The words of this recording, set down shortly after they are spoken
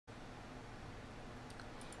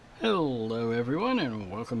Hello everyone,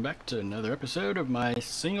 and welcome back to another episode of my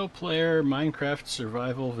single-player Minecraft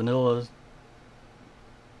Survival Vanilla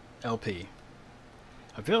LP.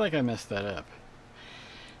 I feel like I messed that up.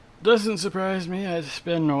 Doesn't surprise me, it's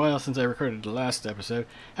been a while since I recorded the last episode.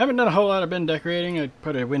 Haven't done a whole lot of bin decorating. I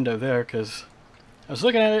put a window there because I was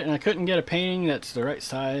looking at it and I couldn't get a painting that's the right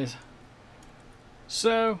size.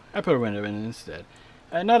 So I put a window in instead.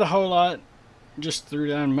 Not a whole lot, just threw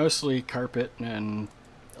down mostly carpet and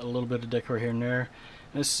a little bit of decor here and there.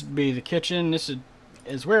 This would be the kitchen. This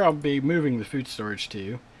is where I'll be moving the food storage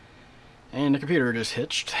to. And the computer just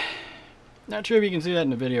hitched. Not sure if you can see that in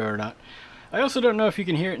the video or not. I also don't know if you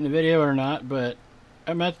can hear it in the video or not, but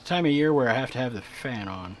I'm at the time of year where I have to have the fan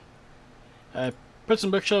on. I put some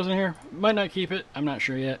bookshelves in here. Might not keep it. I'm not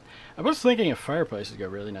sure yet. I was thinking a fireplace would go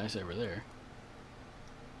really nice over there.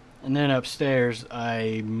 And then upstairs,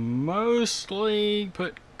 I mostly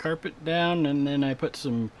put carpet down, and then I put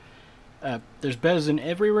some there's beds in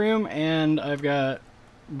every room, and I've got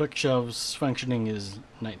bookshelves functioning as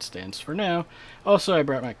nightstands for now. Also, I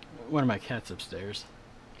brought one of my cats upstairs.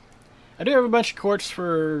 I do have a bunch of quartz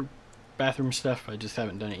for bathroom stuff. I just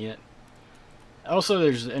haven't done it yet. Also,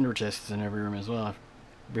 there's ender chests in every room as well. I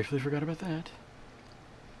briefly forgot about that.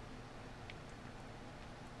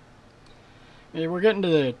 Yeah, we're getting to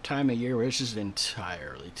the time of year where it's just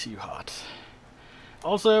entirely too hot.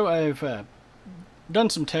 Also, I've done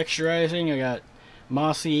some texturizing. I got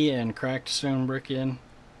mossy and cracked stone brick in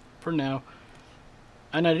for now.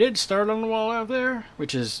 And I did start on the wall out there,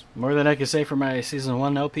 which is more than I could say for my Season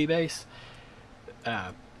 1 LP base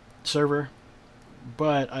server.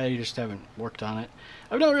 But I just haven't worked on it.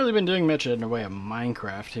 I've not really been doing much in the way of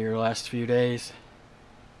Minecraft here the last few days.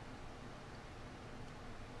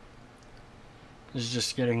 It's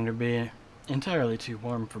just getting to be entirely too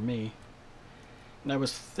warm for me. And I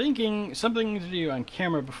was thinking something to do on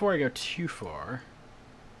camera before I go too far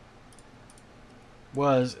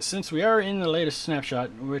was, since we are in the latest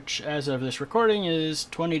snapshot, which as of this recording is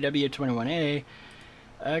 20W21A,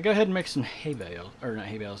 go ahead and make some hay bales, or not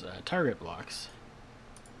hay bales, target blocks.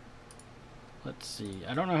 Let's see,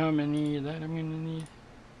 I don't know how many of that I'm going to need.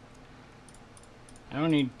 I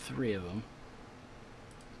only need 3 of them.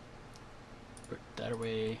 Put that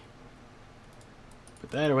away.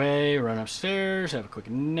 Put that away, run upstairs, have a quick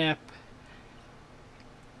nap.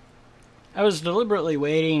 I was deliberately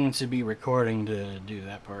waiting to be recording to do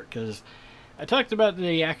that part, because I talked about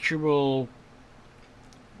the actual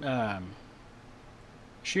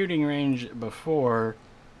shooting range before,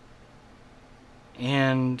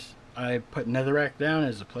 and I put netherrack down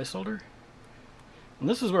as a placeholder. And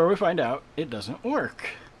this is where we find out it doesn't work,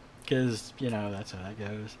 because, you know, that's how that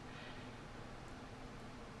goes.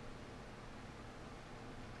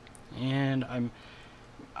 And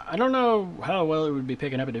I don't know how well it would be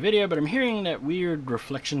picking up in the video, but I'm hearing that weird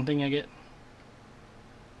reflection thing I get.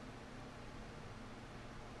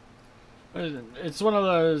 It's one of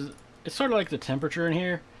those, it's sort of like the temperature in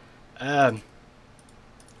here. It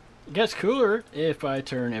gets cooler if I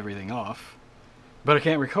turn everything off, but I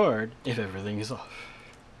can't record if everything is off.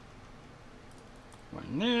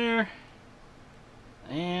 One there,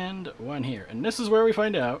 and one here. And this is where we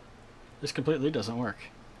find out this completely doesn't work.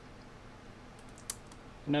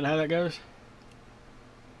 Isn't that how that goes?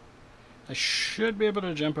 I should be able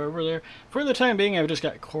to jump over there. For the time being, I've just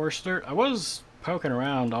got coarse dirt. I was poking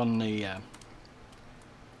around on the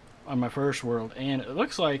on my first world, and it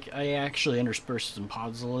looks like I actually interspersed some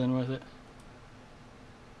podzol in with it.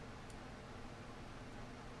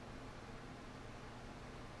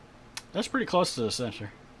 That's pretty close to the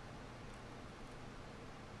center.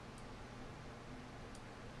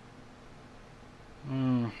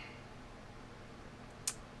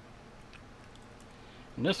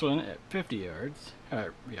 And this one at 50 yards,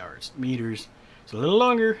 meters. It's a little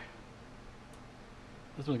longer.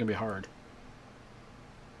 This one's gonna be hard.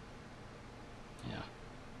 Yeah.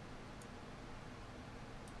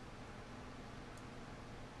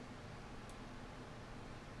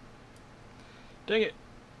 Dang it.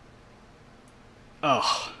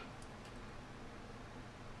 Oh.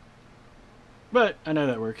 But I know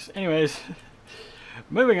that works. Anyways,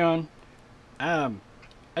 moving on.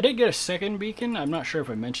 I did get a second beacon. I'm not sure if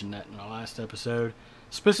I mentioned that in the last episode,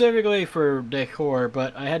 specifically for decor,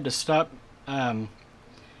 but I had to stop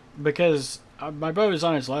because my bow is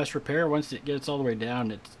on its last repair. Once it gets all the way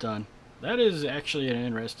down, it's done. That is actually an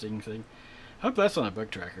interesting thing. I hope that's on a book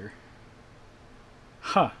tracker.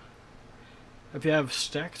 Huh. If you have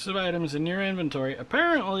stacks of items in your inventory,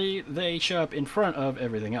 apparently they show up in front of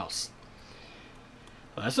everything else.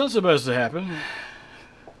 Well, that's not supposed to happen.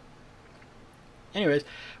 Anyways,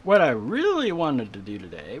 what I really wanted to do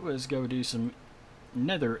today was go do some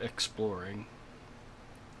Nether exploring.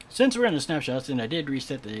 Since we're in the snapshots, and I did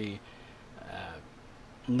reset the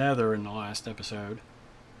Nether in the last episode,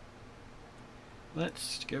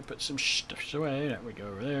 let's go put some stuff away. That would go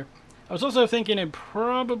over there. I was also thinking it'd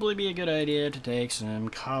probably be a good idea to take some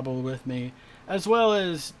cobble with me, as well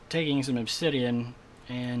as taking some obsidian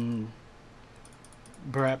and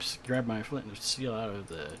perhaps grab my flint and steel out of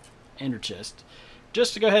the ender chest,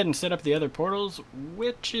 just to go ahead and set up the other portals,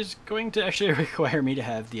 which is going to actually require me to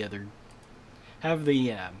have the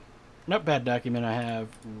notepad document I have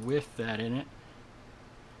with that in it.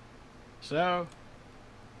 So,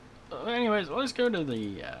 anyways, let's go to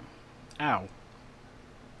the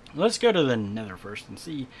let's go to the Nether first and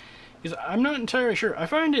see, because I'm not entirely sure. I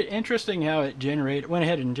find it interesting how it went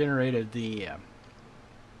ahead and generated the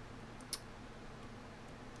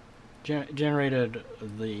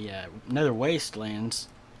Nether wastelands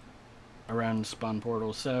around the spawn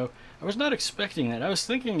portal. So I was not expecting that. I was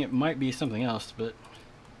thinking it might be something else, but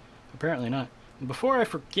apparently not. And before I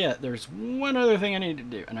forget, there's one other thing I need to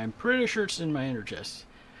do, and I'm pretty sure it's in my ender chest.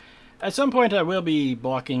 At some point I will be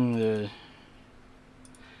blocking the...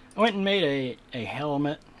 I went and made a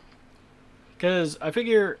helmet, because I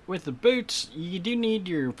figure with the boots you do need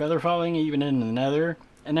your feather falling even in the Nether,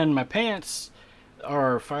 and then my pants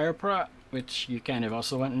are fire prot, which you kind of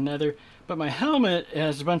also want in Nether, but my helmet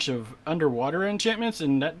has a bunch of underwater enchantments,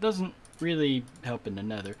 and that doesn't really help in the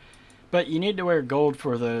Nether. But you need to wear gold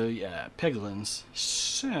for the piglins,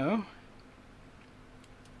 so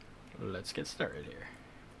let's get started here.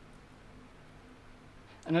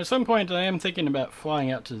 And at some point I am thinking about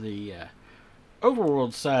flying out to the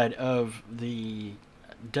overworld side of the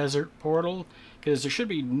desert portal, because there should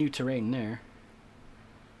be new terrain there.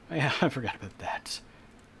 Oh, yeah, I forgot about that.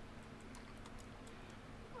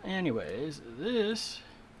 Anyways, this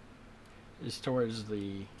is towards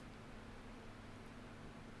the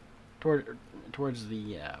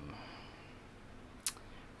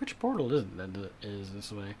which portal is it that is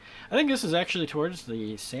this way? I think this is actually towards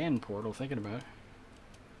the sand portal, thinking about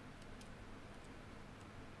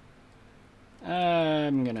it.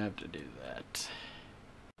 I'm gonna have to do that.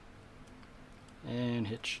 And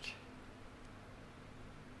hitched.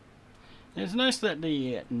 And it's nice that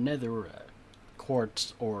the Nether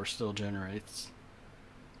quartz ore still generates.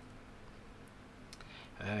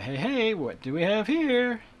 Hey, what do we have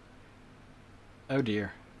here? Oh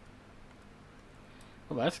dear.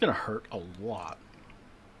 Well, that's gonna hurt a lot.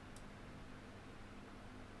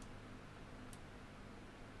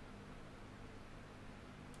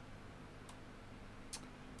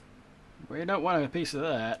 We don't want a piece of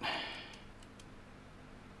that.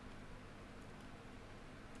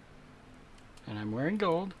 And I'm wearing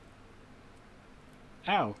gold.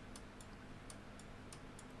 Ow.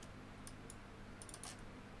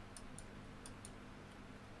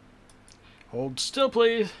 Hold still,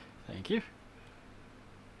 please. Thank you.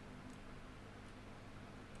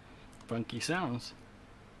 Funky sounds.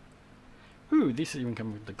 Ooh, these even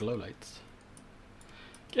come with the glow lights.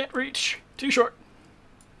 Can't reach. Too short.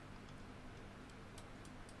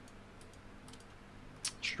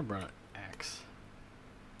 Should have brought an axe.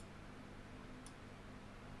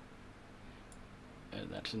 And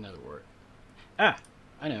that's another word. Ah!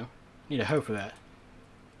 I know. Need a hoe for that.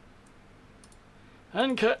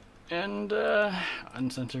 Uncut and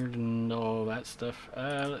uncensored and all that stuff.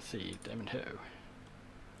 Let's see. Diamond hoe.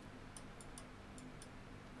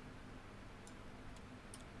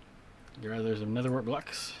 Gather some netherwork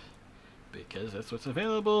blocks, because that's what's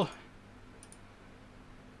available.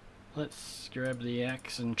 Let's grab the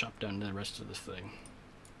axe and chop down the rest of this thing.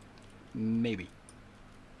 Maybe.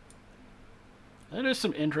 That is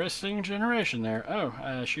some interesting generation there.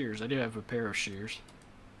 Oh, shears. I do have a pair of shears.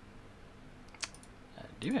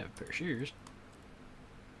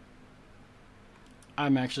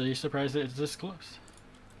 I'm actually surprised that it's this close.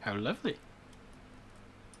 How lovely.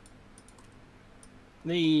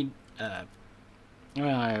 The,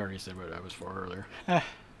 well, I already said what I was for earlier. The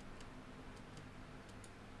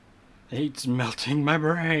heat's melting my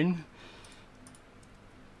brain.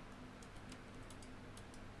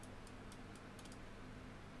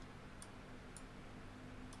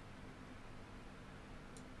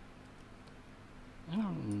 I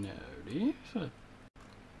don't know. Do you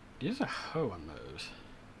use a hoe on those?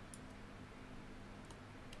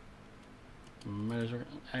 Might as well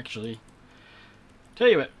actually. Tell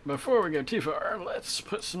you what, before we go too far, let's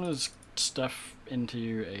put some of this stuff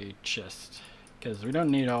into a chest, because we don't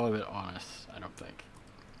need all of it on us, I don't think.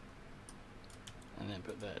 And then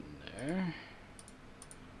put that in there.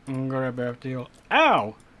 And grab up the old...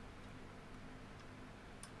 Ow!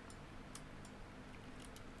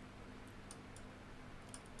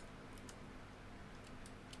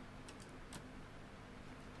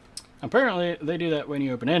 Apparently, they do that when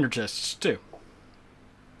you open ender chests, too.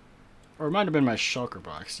 Or it might have been my shulker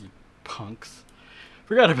box, you punks.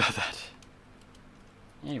 Forgot about that.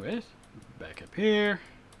 Anyways, back up here.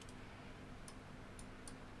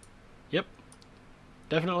 Yep.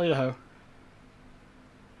 Definitely the hoe.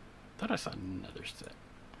 Thought I saw another set.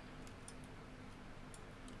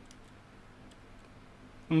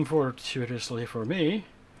 Unfortuitously for me,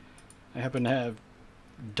 I happen to have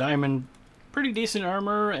diamond, pretty decent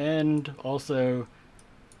armor, and also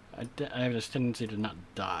I have this tendency to not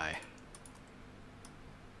die.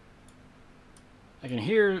 I can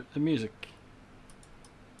hear the music,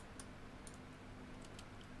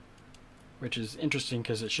 which is interesting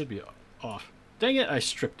because it should be off. Dang it, I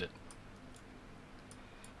stripped it.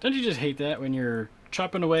 Don't you just hate that when you're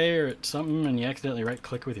chopping away or at something and you accidentally right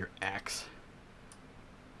click with your axe?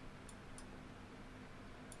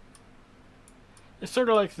 It's sort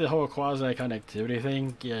of like the whole quasi-connectivity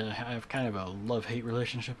thing. Yeah, I have kind of a love-hate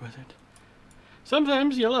relationship with it.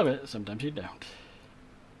 Sometimes you love it, sometimes you don't.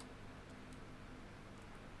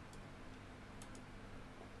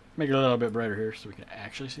 Make it a little bit brighter here so we can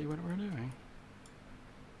actually see what we're doing.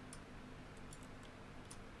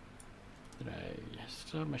 Did I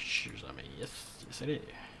still have my shoes on me? Yes, yes I did.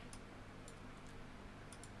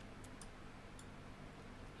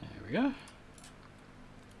 There we go.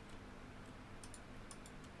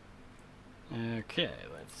 Okay,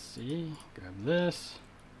 let's see. Grab this.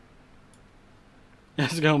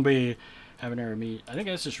 It's gonna be habanero meat. I think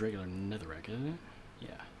that's just regular netherrack, isn't it?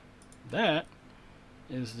 Yeah. That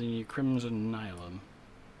is the crimson nylon.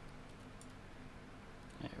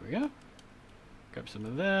 There we go. Grab some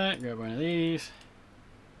of that. Grab one of these.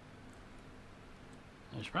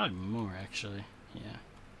 There's probably more, actually. Yeah.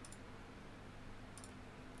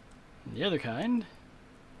 And the other kind,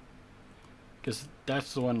 because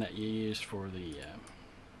that's the one that you use for the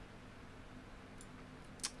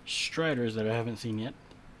striders that I haven't seen yet.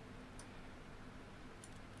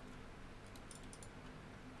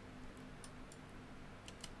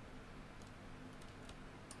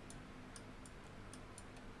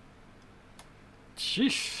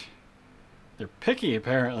 Sheesh. They're picky,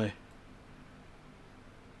 apparently.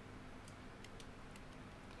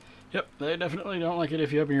 Yep, they definitely don't like it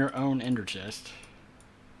if you open your own ender chest.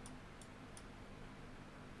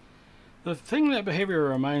 The thing that behavior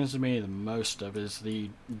reminds me the most of is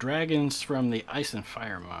the dragons from the Ice and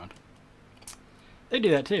Fire mod. They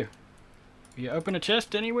do that too. If you open a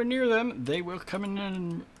chest anywhere near them, they will come in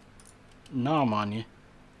and nom on you.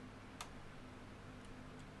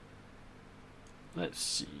 Let's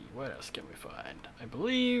see, what else can we find? I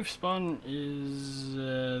believe spawn is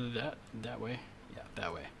that way. Yeah,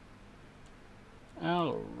 that way.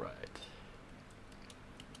 Alright.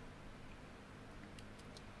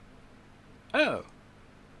 Oh!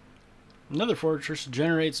 Another fortress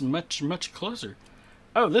generates much, much closer.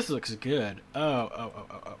 Oh, this looks good. Oh.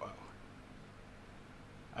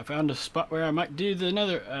 I found a spot where I might do the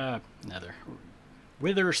nether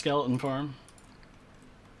wither skeleton farm.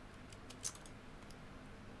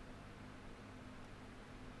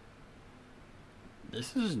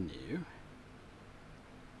 This is new.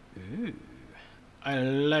 Ooh. I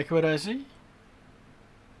like what I see.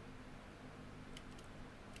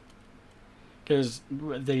 Because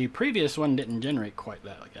the previous one didn't generate quite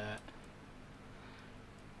that like that.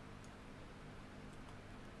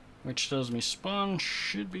 Which tells me spawn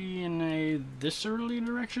should be in this early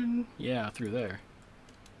direction? Yeah, through there.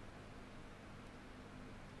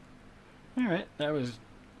 Alright, that was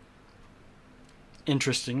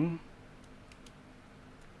interesting.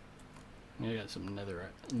 I got some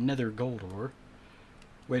nether gold ore,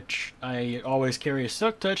 which I always carry a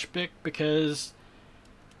silk touch pick because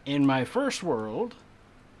in my first world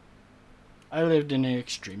I lived in the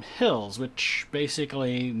extreme hills, which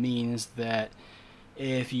basically means that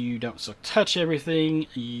if you don't silk touch everything,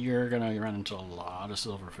 you're gonna run into a lot of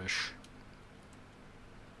silverfish.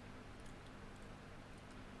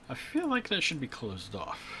 I feel like that should be closed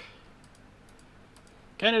off.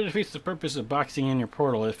 Kind of defeats the purpose of boxing in your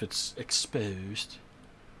portal if it's exposed.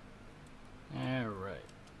 Alright.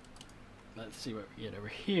 Let's see what we get over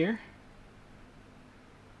here.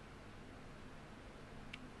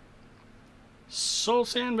 Soul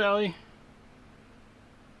Sand Valley.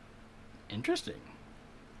 Interesting.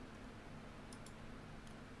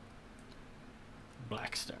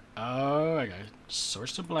 Blackstone. Oh, I got a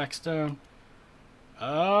source of Blackstone.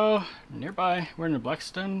 Oh, nearby. We're in the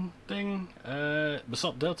Blackstone thing.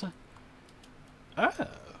 Basalt Delta. Oh,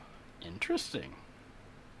 interesting.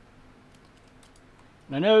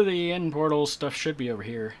 And I know the end portal stuff should be over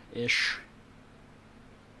here-ish.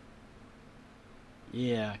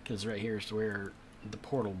 Yeah, because right here is where the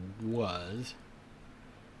portal was.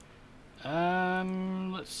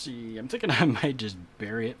 Let's see. I'm thinking I might just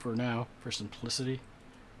bury it for now, for simplicity.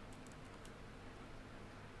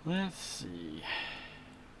 Let's see.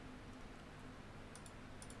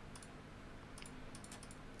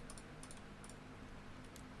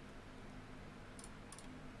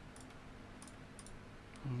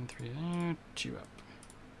 One, three, two up.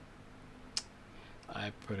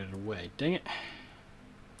 I put it away. Dang it.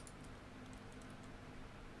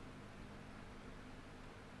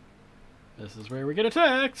 This is where we get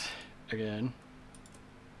attacked again.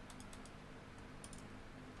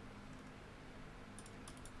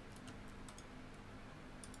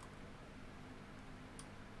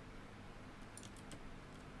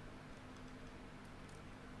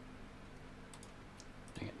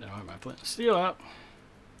 Dang it, now I have my flint and steel out.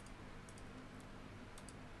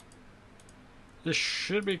 This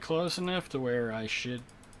should be close enough to where I should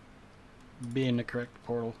be in the correct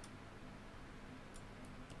portal.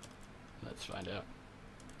 Let's find out.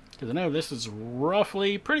 Because I know this is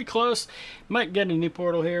roughly pretty close. Might get a new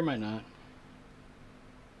portal here, might not.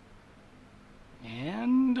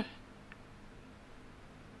 And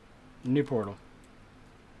new portal.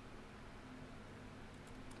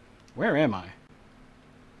 Where am I?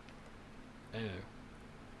 Oh.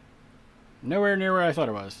 Nowhere near where I thought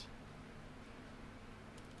it was.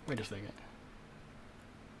 Wait a second.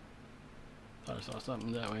 Thought I saw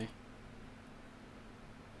something that way.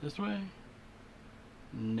 This way?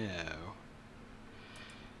 No.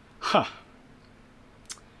 Huh.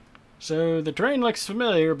 So the terrain looks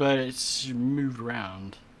familiar, but it's moved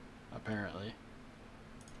around, apparently.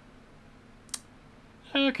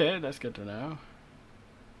 Okay, that's good to know.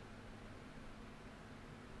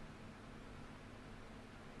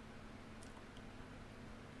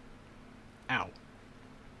 Ow.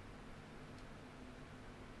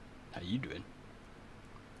 How you doing?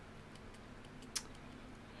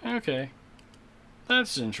 Okay.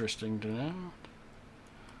 That's interesting to know.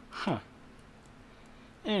 Huh.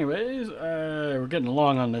 Anyways, we're getting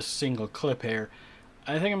along on this single clip here.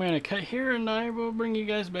 I think I'm going to cut here, and I will bring you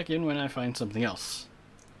guys back in when I find something else.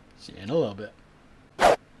 See you in a little bit.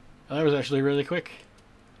 Well, that was actually really quick.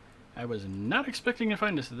 I was not expecting to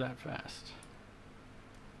find this that fast.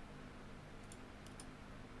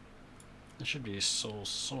 This should be soul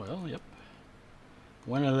soil, yep.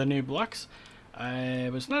 One of the new blocks. I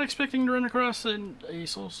was not expecting to run across a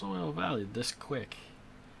soul soil valley this quick.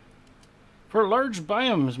 For a large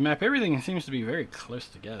biomes map, everything seems to be very close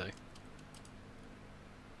together.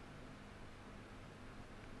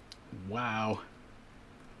 Wow.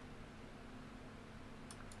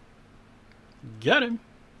 Got him.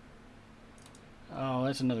 Oh,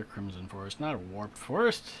 that's another crimson forest, not a warped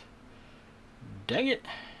forest. Dang it.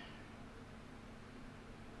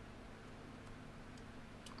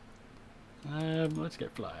 Let's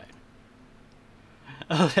get flying.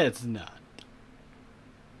 Oh, that's not.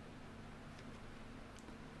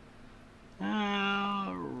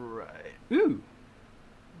 Alright. Ooh.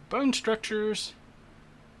 Bone structures.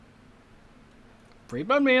 Free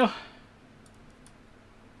bone meal.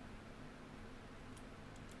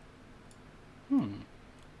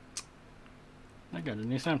 I got a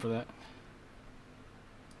new sound for that.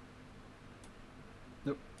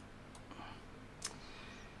 Nope.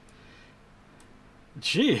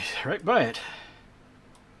 Jeez, right by it.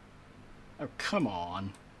 Oh, come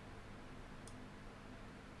on.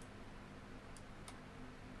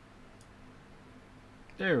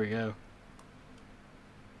 There we go.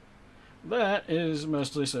 That is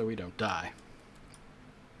mostly so we don't die.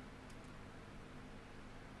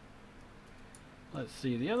 Let's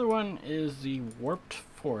see, the other one is the warped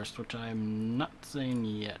forest, which I'm not saying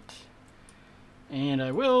yet. And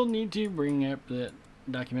I will need to bring up that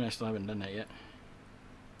document. I still haven't done that yet.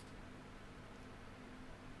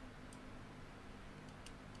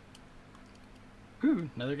 Ooh,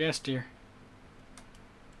 another gas tier.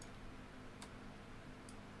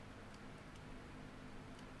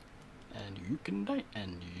 And you can die,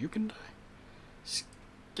 and you can die.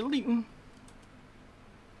 Skeleton.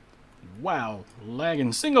 Wow,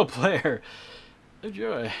 lagging single player. Oh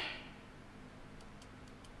joy.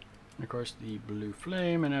 And of course the blue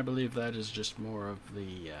flame, and I believe that is just more of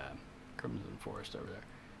the crimson forest over there.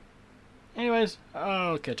 Anyways,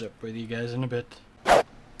 I'll catch up with you guys in a bit.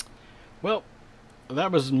 Well,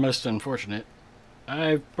 that was most unfortunate.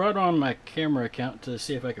 I brought on my camera account to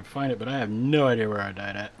see if I could find it, but I have no idea where I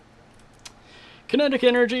died at. Kinetic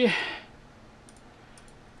energy.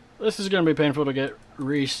 This is going to be painful to get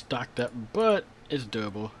restocked up, but it's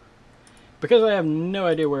doable. Because I have no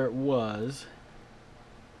idea where it was,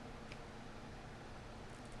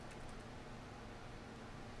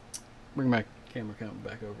 bring my camera count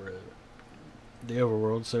back over the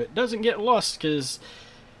overworld so it doesn't get lost, because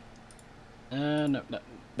no, not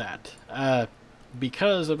that.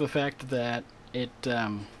 Because of the fact that it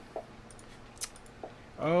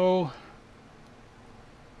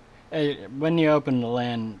when you open the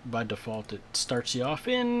land by default, it starts you off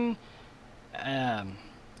in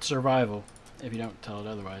survival, if you don't tell it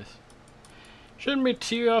otherwise. Shouldn't be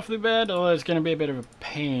too awfully bad, although it's going to be a bit of a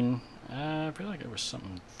pain. I feel like there was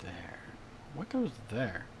something there. What goes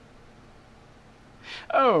there?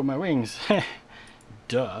 Oh, my wings.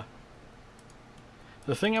 Duh.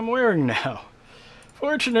 The thing I'm wearing now.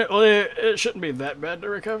 Fortunately, it shouldn't be that bad to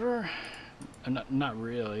recover. Not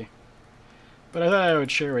really. But I thought I would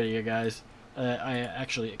share with you guys. I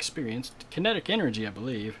actually experienced kinetic energy, I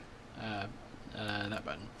believe. That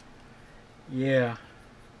button. Yeah.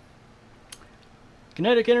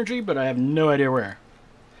 Kinetic energy, but I have no idea where.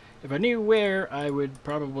 If I knew where, I would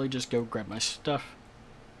probably just go grab my stuff.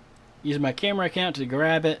 Use my camera account to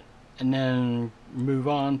grab it, and then move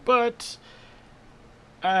on. But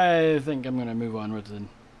I think I'm going to move on with it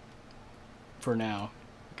for now.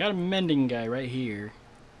 Got a mending guy right here.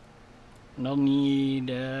 And I'll need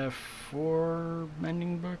 4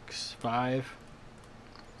 mending books. 5.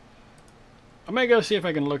 I might go see if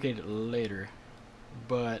I can locate it later.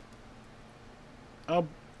 But I'll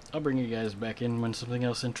bring you guys back in when something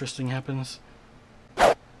else interesting happens.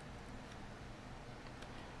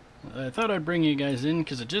 I thought I'd bring you guys in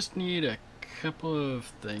because I just need a couple of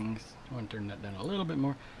things. I want to turn that down a little bit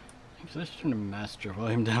more. Let's turn the master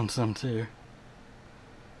volume down some too.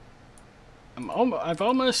 I've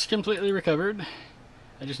almost completely recovered.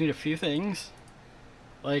 I just need a few things.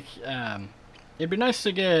 Like, it'd be nice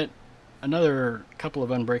to get another couple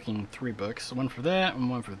of Unbreaking 3 books. One for that and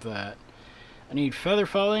one for that. I need Feather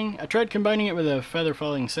Falling. I tried combining it with a Feather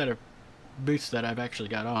Falling set of boots that I've actually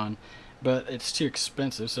got on, but it's too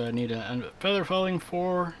expensive, so I need a Feather Falling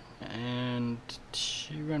 4 and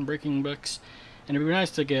 2 Unbreaking books. And it'd be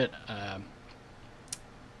nice to get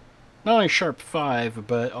not only Sharp 5,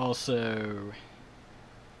 but also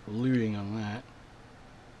looting on that.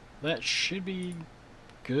 That should be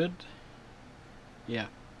good. Yeah,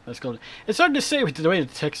 that's good. It's hard to say with the way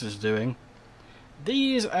the text is doing.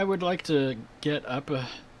 These I would like to get up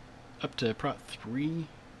to Prot 3.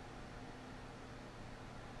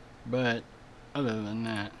 But other than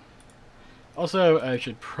that. Also, I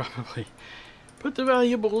should probably put the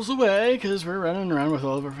valuables away, because we're running around with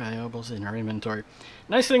all of our valuables in our inventory.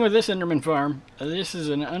 Nice thing with this Enderman farm, this is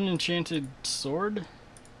an unenchanted sword.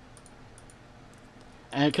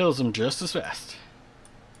 And it kills them just as fast.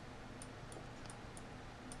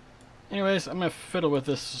 Anyways, I'm going to fiddle with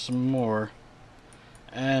this some more.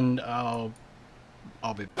 And I'll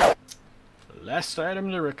be back. Last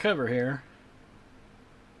item to recover here.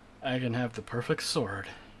 I can have the perfect sword.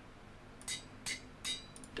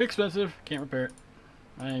 Too expensive, can't repair it.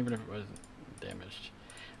 Not even if it wasn't damaged.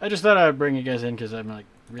 I just thought I'd bring you guys in because I'm like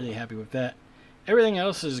really happy with that. Everything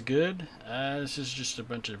else is good. This is just a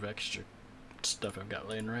bunch of extra stuff I've got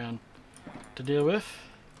laying around to deal with.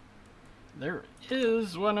 There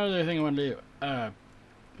is one other thing I want to do.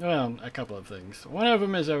 Well, a couple of things. One of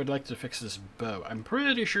them is I would like to fix this bow. I'm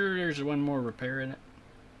pretty sure there's one more repair in it.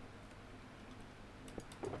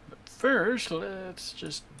 But first, let's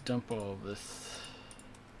just dump all this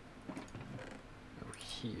over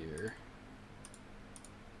here.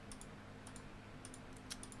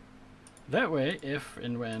 That way, if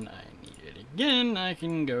and when I need it again, I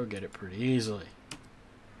can go get it pretty easily.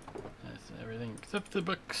 That's everything except the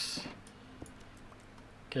books.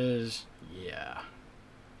 Because, yeah.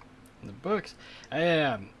 The books.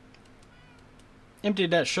 I emptied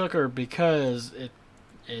that shulker because it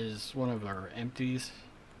is one of our empties.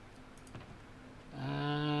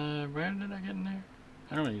 Where did I get in there?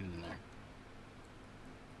 I don't need it in there.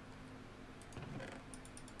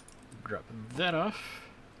 Drop that off.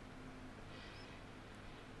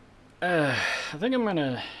 I think I'm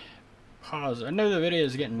gonna pause. I know the video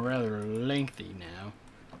is getting rather lengthy now.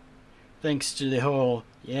 Thanks to the whole,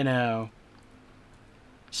 you know,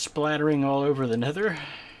 splattering all over the Nether.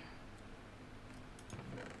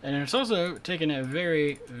 And it's also taken a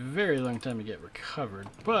very, very long time to get recovered.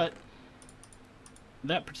 But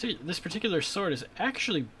this particular sword is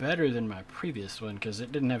actually better than my previous one because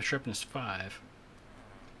it didn't have sharpness 5.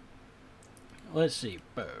 Let's see,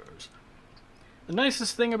 bows. The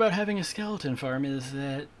nicest thing about having a skeleton farm is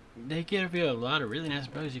that they give you a lot of really nice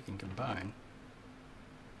bows you can combine.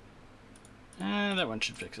 That one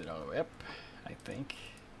should fix it all the way up, I think.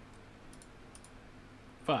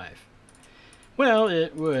 5. Well,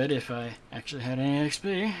 it would if I actually had any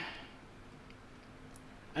XP.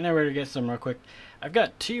 I know where to get some real quick. I've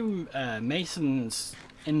got two masons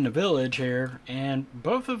in the village here, and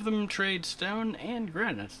both of them trade stone and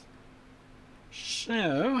granite.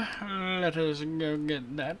 So, let us go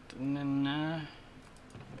get that, and then,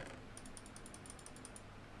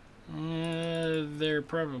 they're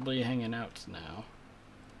probably hanging out now.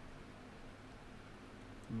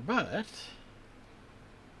 But,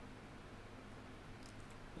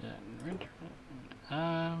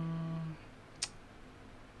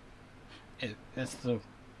 that's the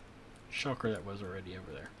shulker that was already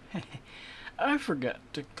over there. I forgot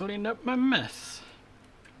to clean up my mess.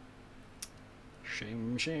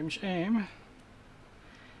 Shame, shame, shame.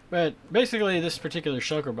 But basically this particular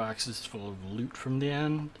shulker box is full of loot from the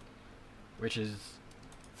end, which has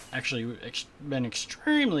actually been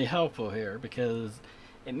extremely helpful here because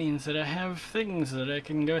it means that I have things that I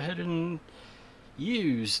can go ahead and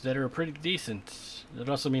use that are pretty decent. It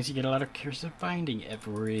also means you get a lot of cures of finding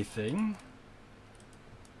everything.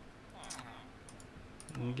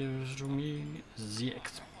 And gives to me the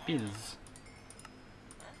XPs.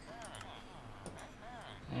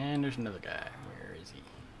 And there's another guy. Where is he?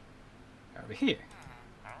 Over here.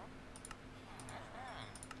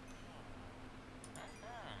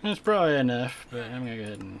 That's probably enough, but I'm gonna go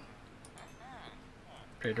ahead and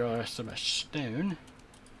draw some stone.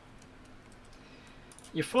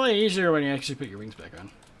 You fly easier when you actually put your wings back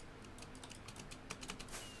on.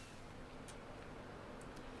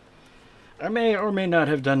 I may or may not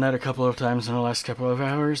have done that a couple of times in the last couple of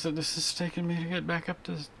hours that this has taken me to get back up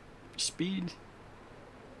to speed.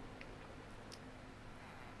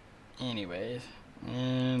 Anyways,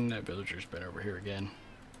 and that villager's been over here again.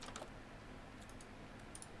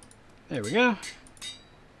 There we go.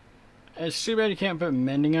 It's too bad you can't put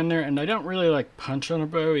mending on there, and I don't really like punch on a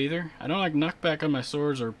bow either. I don't like knockback on my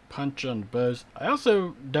swords or punch on bows. I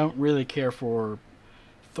also don't really care for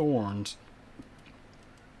thorns.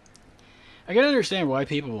 I can understand why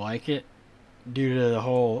people like it due to the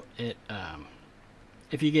whole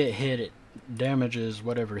if you get hit it damages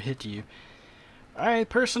whatever hit you. I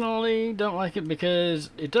personally don't like it because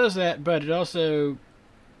it does that, but it also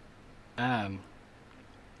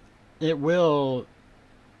it will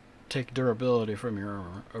take durability from your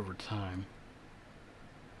armor over time.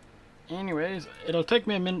 Anyways, it'll take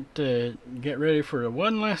me a minute to get ready for the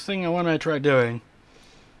one last thing I want to try doing,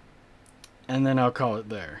 and then I'll call it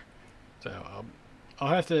there. So I'll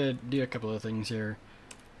have to do a couple of things here.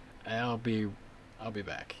 I'll be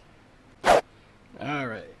back. All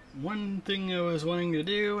right. One thing I was wanting to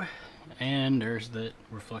do, and there's the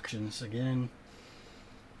reflections again.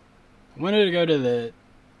 I wanted to go to the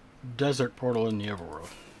desert portal in the overworld.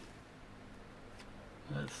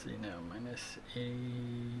 Let's see now, minus a...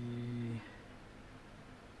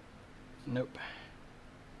 Nope.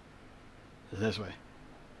 This way.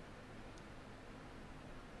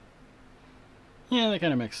 Yeah, that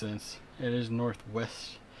kind of makes sense. It is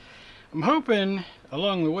northwest. I'm hoping,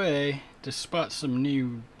 along the way, to spot some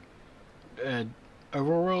new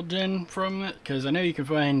overworld gen from it, because I know you can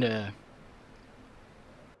find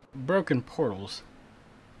broken portals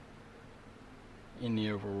in the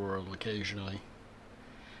overworld occasionally.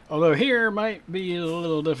 Although here might be a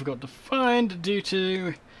little difficult to find due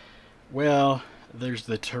to, well, there's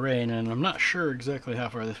the terrain, and I'm not sure exactly how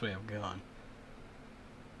far this way I've gone.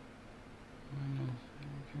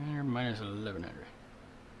 Minus 1100.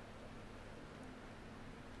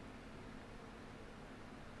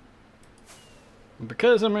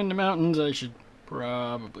 Because I'm in the mountains, I should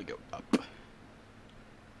probably go up.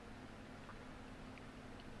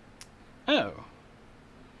 Oh.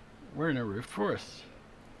 We're in a roofed forest.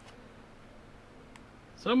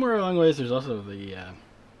 Somewhere along the ways there's also the,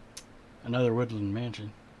 another woodland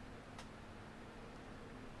mansion.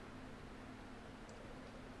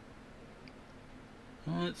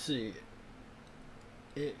 Let's see.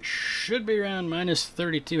 It should be around minus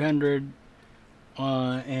 3200.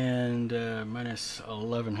 And minus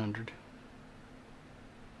 1100.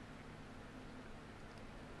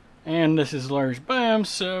 And this is a large biome,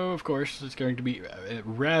 so of course it's going to be a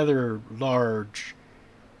rather large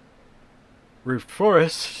roofed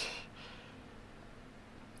forest.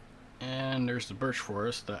 And there's the birch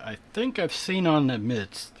forest that I think I've seen on the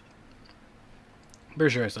midst.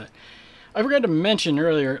 Pretty sure I said. I forgot to mention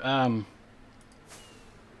earlier,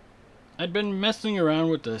 I'd been messing around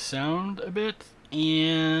with the sound a bit.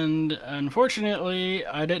 And unfortunately,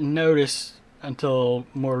 I didn't notice until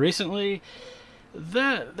more recently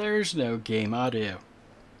that there's no game audio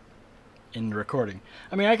in the recording.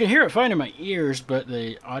 I mean, I can hear it fine in my ears, but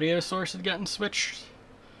the audio source had gotten switched.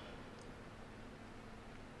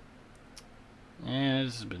 And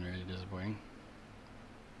this has been really disappointing.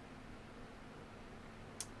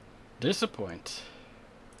 Disappoint.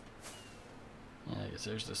 Yeah, I guess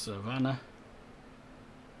there's the savannah.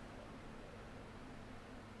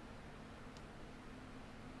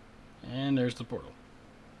 And there's the portal.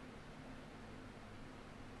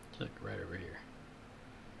 It's like right over here.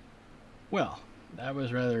 Well, that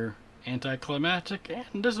was rather anticlimactic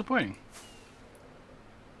and disappointing.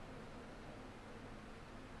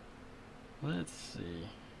 Let's see.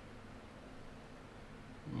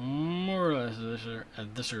 More or less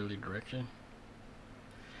this early direction.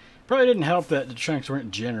 Probably didn't help that the chunks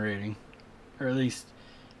weren't generating. Or at least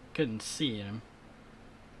couldn't see them.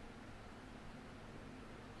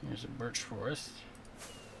 Here's a birch forest.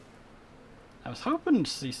 I was hoping to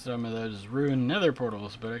see some of those ruined nether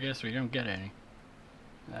portals, but I guess we don't get any.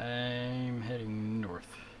 I'm heading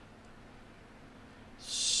north.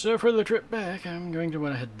 So for the trip back, I'm going to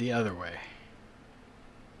want to head the other way.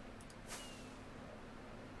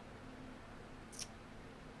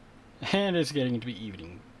 And it's getting to be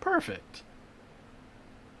evening. Perfect.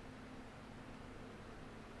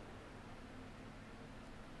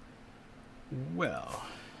 Well,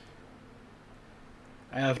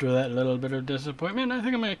 after that little bit of disappointment, I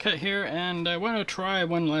think I'm going to cut here, and I want to try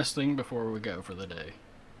one last thing before we go for the day.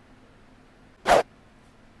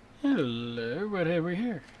 Hello, what have we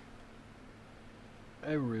here?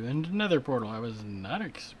 A ruined nether portal. I was not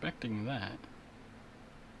expecting that.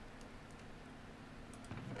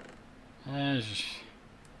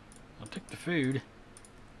 I'll take the food.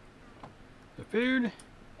 The food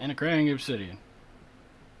and a crying obsidian.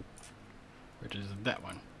 Which is that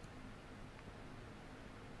one.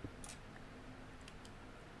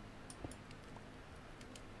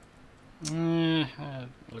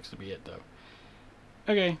 Looks to be it though.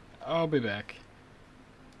 Okay, I'll be back.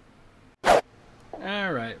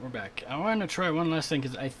 Alright, we're back. I want to try one last thing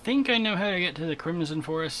because I think I know how to get to the Crimson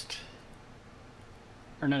Forest.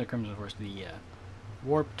 Or not the Crimson Forest, the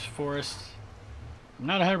Warped Forest. I'm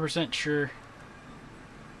not 100% sure.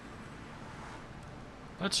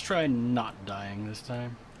 Let's try not dying this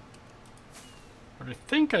time. But I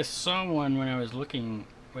think I saw one when I was looking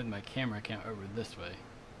with my camera cam over this way.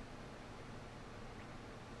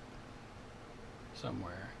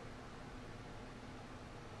 Somewhere.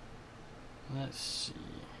 Let's see.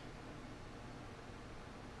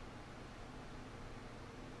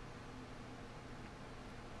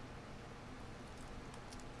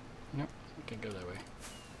 Nope, I can't go that way.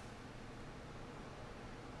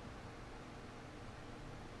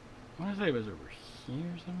 I want to say it was over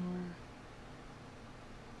here somewhere.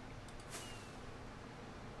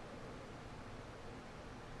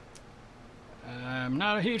 I'm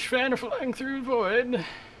not a huge fan of flying through the void.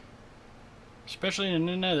 Especially in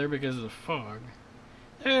the nether because of the fog.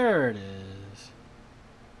 There it is.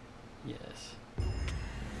 Yes.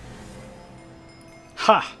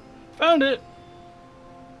 Ha! Found it!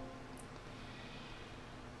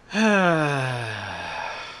 Yeah,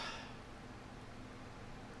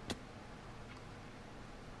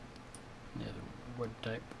 the wood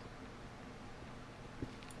type.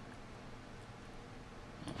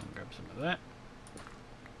 And grab some of that.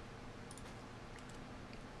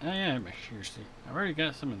 Oh yeah, my shears. See, I've already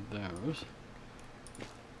got some of those.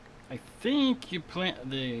 I think you plant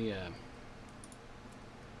the. Yeah,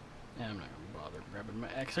 I'm not gonna bother grabbing my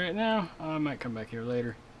axe right now. I might come back here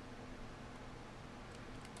later.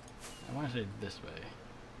 I want to say this way.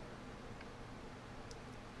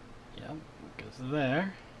 Yep, goes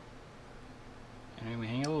there. And then we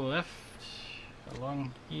hang a left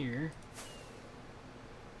along here.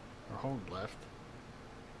 Or hold left.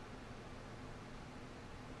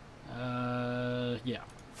 Yeah.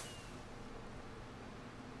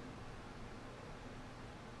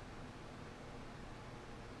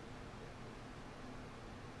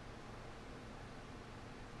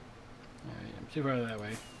 Alright, I'm too far that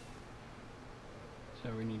way. So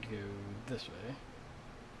we need to go this way.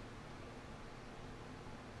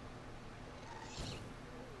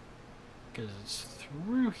 Because it's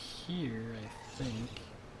through here, I think.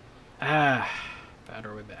 Ah! Found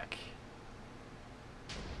our way back.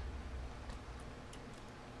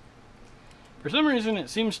 For some reason, it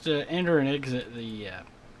seems to enter and exit the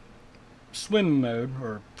swim mode,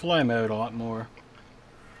 or fly mode, a lot more.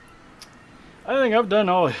 I think I've done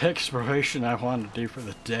all the exploration I wanted to do for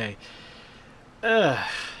the day.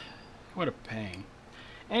 What a pain.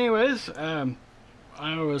 Anyways, I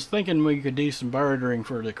was thinking we could do some bartering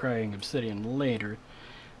for the crying obsidian later.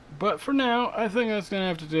 But for now, I think that's going to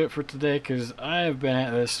have to do it for today, because I've been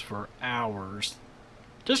at this for hours.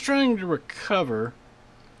 Just trying to recover.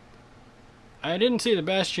 I didn't see the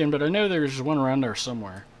bastion, but I know there's one around there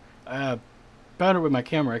somewhere. I found it with my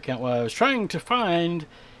camera account while I was trying to find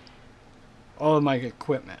all of my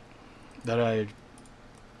equipment that I,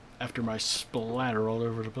 after my splatter all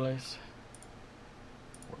over the place.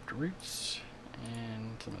 Warped roots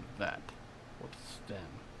and some of that. Warped stem.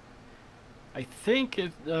 I think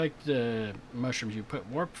it's like the mushrooms. You put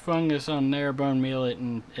warped fungus on there, bone meal it,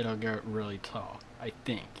 and it'll get really tall. I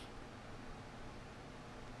think.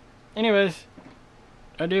 Anyways,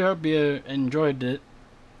 I do hope you enjoyed it.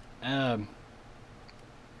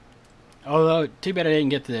 Although, too bad I didn't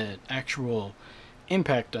get the actual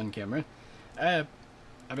impact on camera. But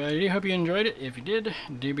I do hope you enjoyed it. If you did,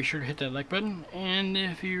 do be sure to hit that like button. And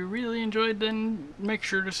if you really enjoyed, then make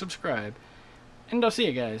sure to subscribe. And I'll see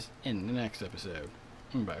you guys in the next episode.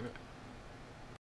 Bye.